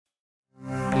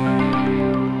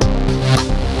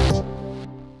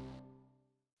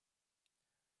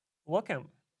Welcome.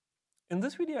 In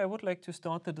this video, I would like to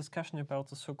start the discussion about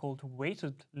the so-called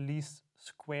weighted least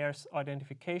squares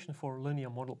identification for linear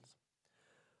models.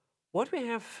 What we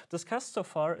have discussed so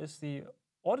far is the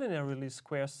ordinary least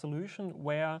squares solution,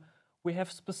 where we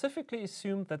have specifically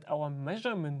assumed that our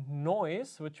measurement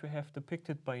noise, which we have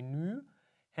depicted by nu,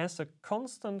 has a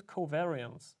constant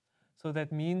covariance. So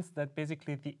that means that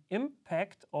basically the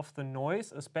impact of the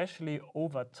noise, especially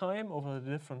over time, over the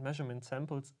different measurement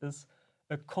samples, is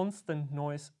a constant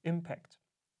noise impact.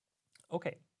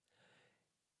 Okay.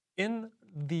 In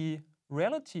the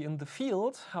reality, in the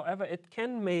field, however, it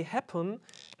may happen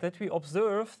that we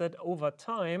observe that over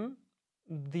time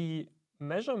the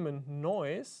measurement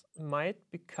noise might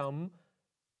become,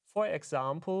 for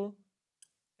example,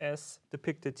 as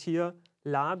depicted here,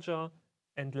 larger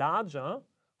and larger.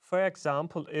 For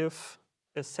example, if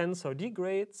a sensor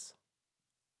degrades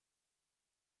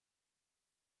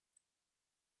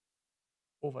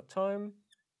over time,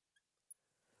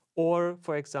 or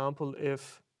for example,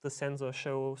 if the sensor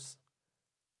shows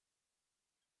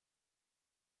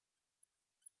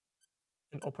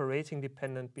an operating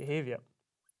dependent behavior.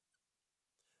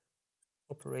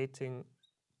 Operating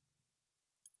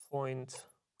point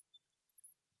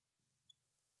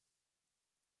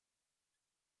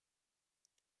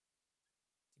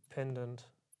dependent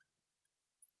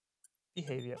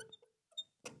behavior.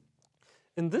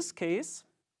 In this case,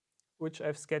 which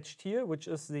I've sketched here, which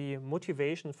is the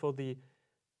motivation for the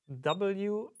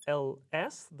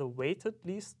WLS, the weighted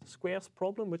least squares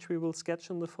problem, which we will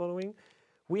sketch in the following,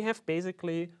 we have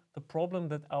basically the problem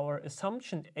that our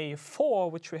assumption A4,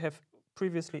 which we have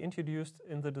previously introduced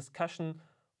in the discussion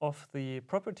of the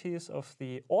properties of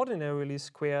the ordinary least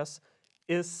squares,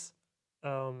 is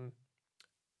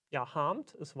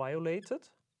harmed, is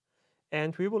violated.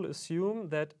 And we will assume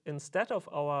that instead of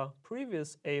our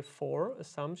previous A4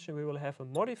 assumption, we will have a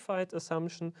modified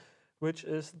assumption, which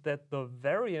is that the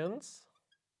variance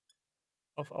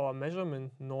of our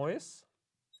measurement noise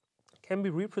can be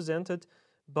represented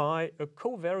by a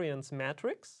covariance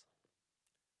matrix,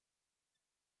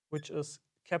 which is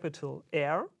capital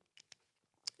R.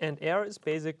 And R is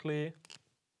basically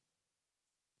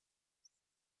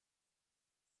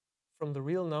from the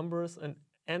real numbers an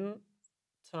n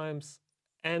times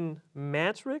n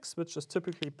matrix, which is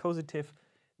typically positive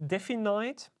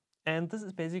definite. And this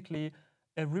is basically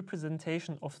a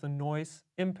representation of the noise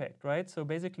impact, right? So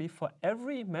basically for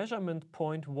every measurement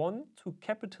point 1 to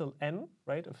capital N,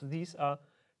 right, if these are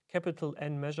capital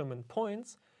N measurement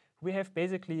points, we have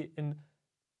basically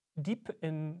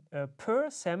per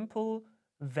sample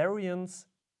variance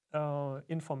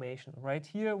information, right?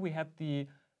 Here we have the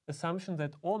assumption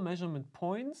that all measurement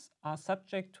points are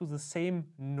subject to the same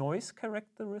noise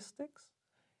characteristics.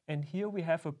 And here we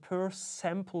have a per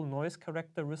sample noise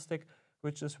characteristic,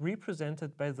 which is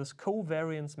represented by this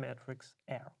covariance matrix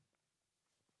R.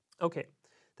 Okay,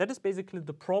 that is basically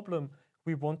the problem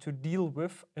we want to deal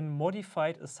with in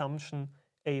modified assumption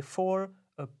A4,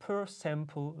 a per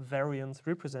sample variance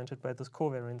represented by this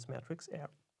covariance matrix R.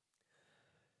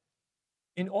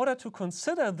 In order to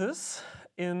consider this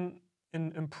in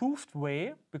an improved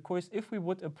way, because if we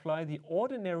would apply the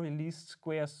ordinary least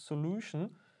squares solution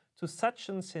to such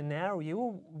a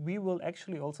scenario, we will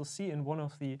actually also see in one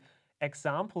of the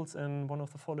examples in one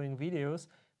of the following videos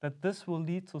that this will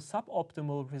lead to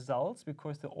suboptimal results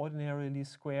because the ordinary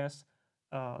least squares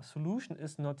solution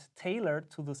is not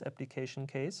tailored to this application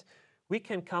case. We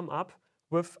can come up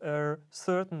with a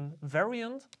certain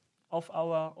variant of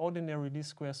our ordinary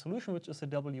least squares solution, which is a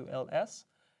WLS.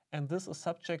 And this is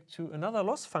subject to another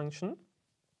loss function.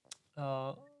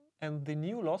 And the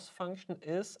new loss function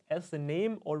is, as the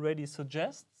name already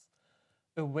suggests,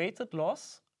 a weighted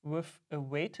loss with a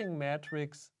weighting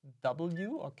matrix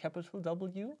W, or capital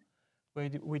W, where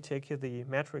we take here the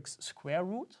matrix square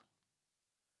root,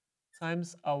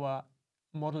 times our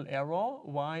model error,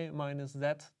 y minus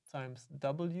z times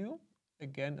W,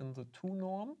 again in the 2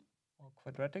 norm, or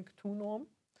quadratic 2 norm.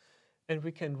 And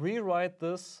we can rewrite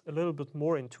this a little bit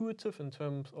more intuitive in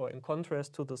terms, or in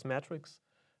contrast to this matrix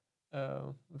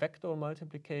vector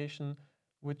multiplication,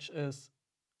 which is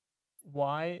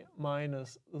y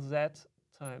minus z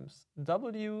times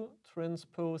W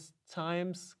transpose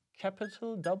times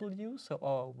capital W, so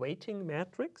our weighting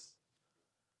matrix,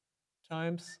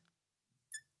 times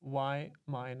y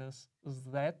minus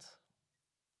z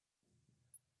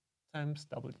times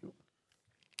W.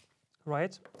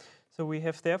 Right? So we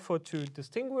have therefore to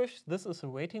distinguish, this is a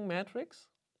weighting matrix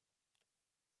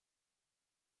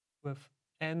with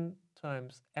n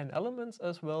times n elements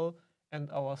as well, and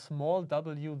our small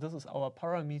w, this is our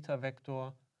parameter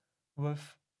vector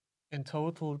with in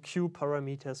total Q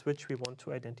parameters which we want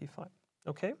to identify.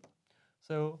 Okay,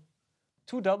 so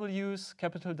two W's,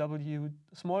 capital W,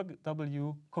 small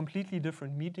w, completely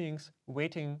different meanings,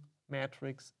 weighting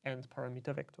matrix and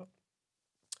parameter vector.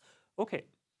 Okay,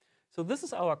 so this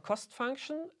is our cost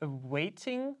function, a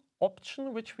weighting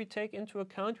option which we take into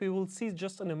account. We will see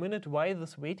just in a minute why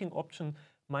this weighting option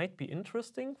might be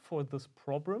interesting for this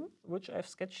problem, which I've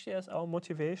sketched here as our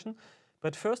motivation.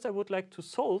 But first I would like to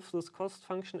solve this cost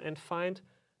function and find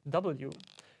W.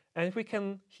 And we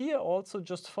can here also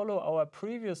just follow our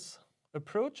previous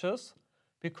approaches,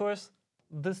 because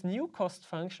this new cost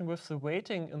function with the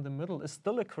weighting in the middle is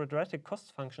still a quadratic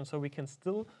cost function, so we can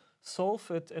still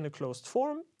solve it in a closed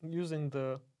form using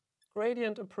the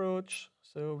gradient approach.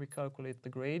 So we calculate the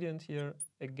gradient here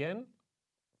again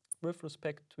with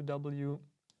respect to W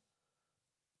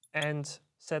and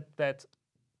set that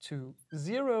to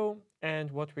 0.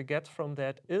 And what we get from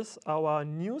that is our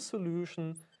new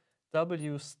solution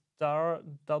W star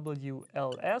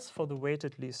WLS for the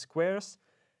weighted least squares.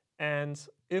 And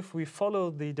if we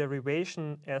follow the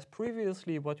derivation as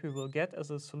previously, what we will get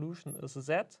as a solution is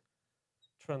Z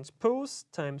transpose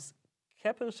times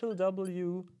capital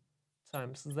W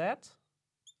times Z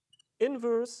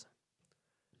inverse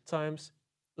times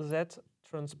Z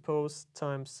transpose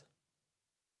times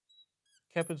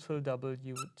capital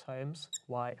W times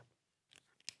Y.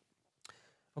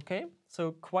 Okay,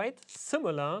 so quite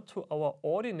similar to our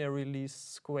ordinary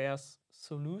least squares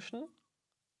solution.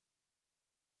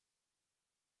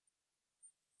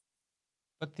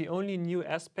 But the only new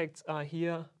aspects are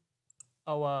here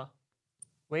our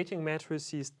weighting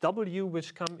matrices W,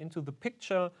 which come into the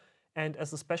picture. And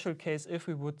as a special case, if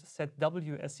we would set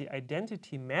W as the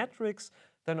identity matrix,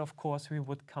 then of course we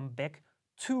would come back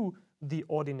to the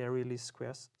ordinary least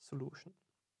squares solution.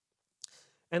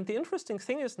 And the interesting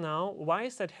thing is now, why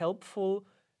is that helpful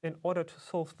in order to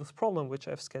solve this problem which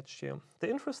I've sketched here? The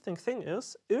interesting thing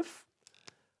is, if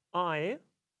I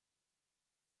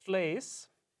place,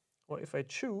 or if I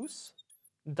choose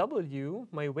W,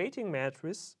 my weighting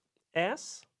matrix,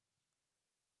 as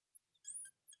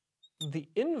the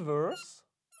inverse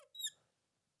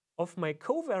of my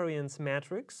covariance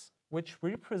matrix, which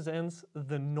represents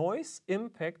the noise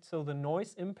impact, so the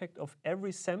noise impact of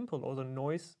every sample or the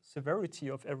noise severity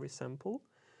of every sample,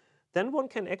 then one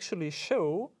can actually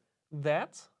show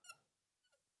that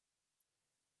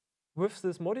with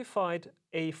this modified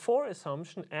A4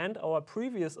 assumption and our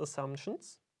previous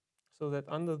assumptions, so that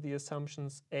under the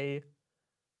assumptions A1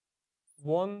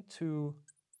 to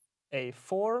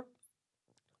A4,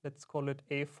 let's call it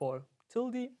A4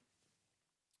 tilde,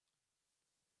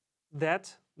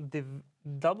 that the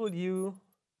WLS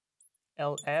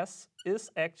is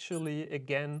actually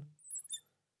again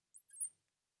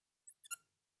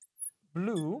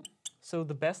blue, so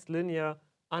the best linear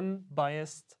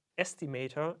unbiased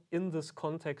estimator in this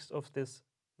context of this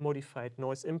modified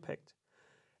noise impact.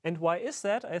 And why is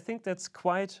that? I think that's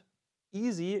quite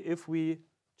easy if we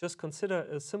just consider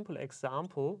a simple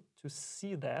example to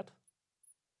see that.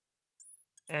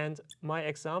 And my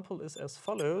example is as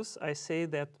follows. I say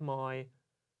that my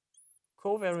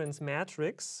covariance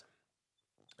matrix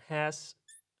has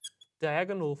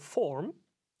diagonal form,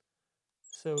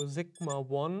 so sigma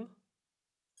 1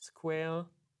 square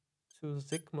to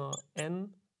sigma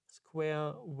n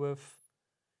square with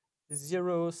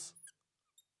zeros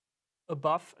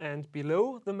above and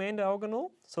below the main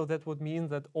diagonal. So that would mean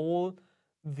that all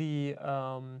the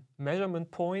measurement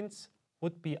points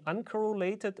would be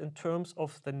uncorrelated in terms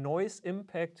of the noise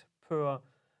impact per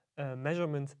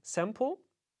measurement sample,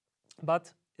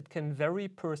 but it can vary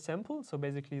per sample, so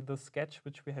basically the sketch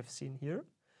which we have seen here.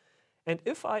 And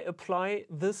if I apply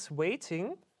this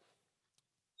weighting,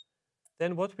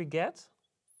 then what we get,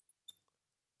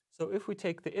 so if we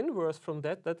take the inverse from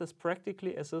that, that is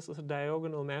practically, as this is a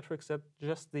diagonal matrix, that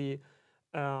just the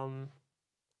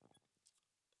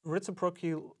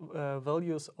reciprocal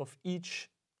values of each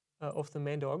of the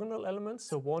main diagonal elements,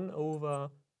 so 1 over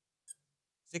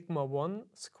sigma 1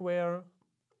 square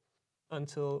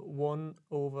until 1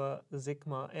 over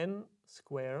sigma n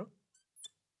square.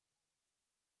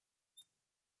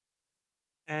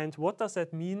 And what does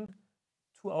that mean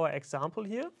to our example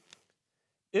here?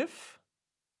 If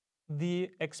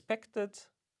the expected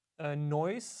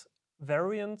noise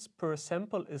variance per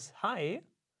sample is high,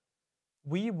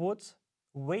 we would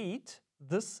weight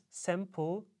this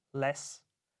sample less.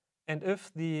 And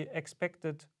if the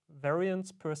expected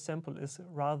variance per sample is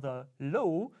rather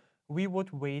low, we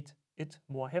would weight it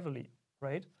more heavily,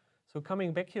 right? So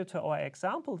coming back here to our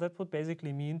example, that would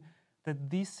basically mean that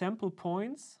these sample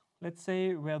points, let's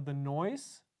say, where the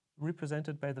noise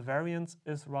represented by the variance,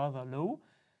 is rather low,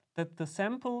 that the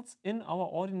samples in our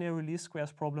ordinary least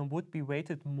squares problem would be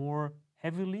weighted more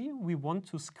heavily. We want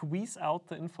to squeeze out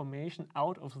the information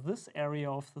out of this area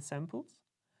of the samples.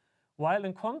 While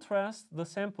in contrast, the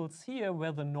samples here,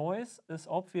 where the noise is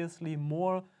obviously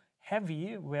more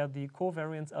heavy, where the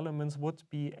covariance elements would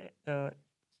be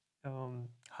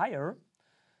higher,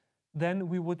 then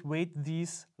we would weight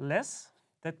these less.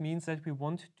 That means that we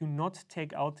want to not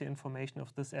take out the information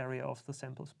of this area of the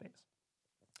sample space.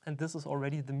 And this is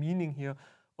already the meaning here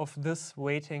of this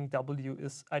weighting. W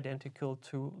is identical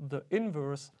to the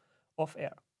inverse of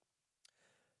R.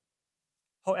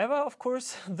 However, of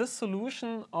course, this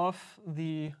solution of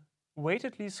the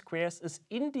weighted least squares is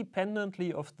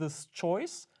independently of this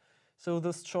choice. So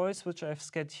this choice, which I've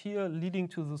sketched here, leading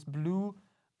to this blue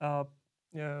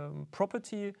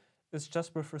property, is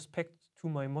just with respect to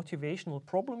my motivational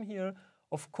problem here.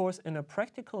 Of course, in a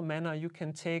practical manner, you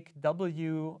can take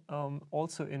W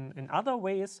also in other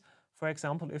ways. For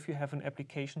example, if you have an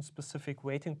application-specific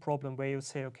weighting problem where you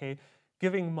say, okay,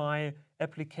 giving my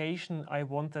application, I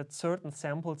want that certain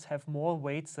samples have more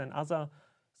weights than others.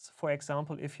 For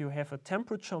example, if you have a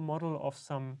temperature model of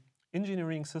some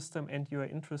engineering system and you are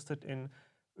interested in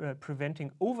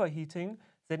preventing overheating,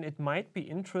 then it might be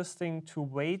interesting to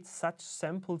weight such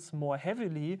samples more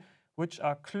heavily, which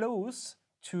are close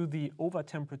to the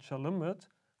over-temperature limit,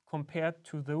 compared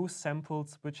to those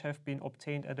samples which have been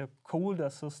obtained at a colder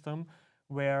system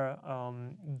where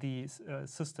the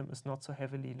system is not so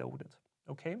heavily loaded.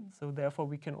 Okay, so therefore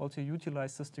we can also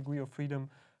utilize this degree of freedom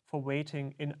for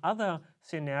weighting in other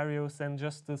scenarios than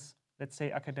just this, let's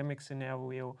say, academic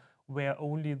scenario where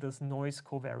only this noise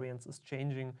covariance is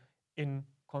changing in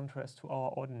contrast to our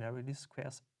ordinary least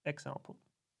squares example.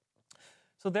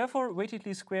 So therefore, weighted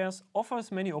least squares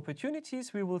offers many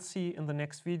opportunities. We will see in the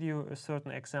next video a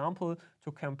certain example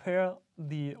to compare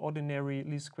the ordinary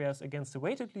least squares against the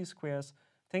weighted least squares.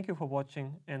 Thank you for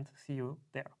watching and see you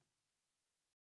there.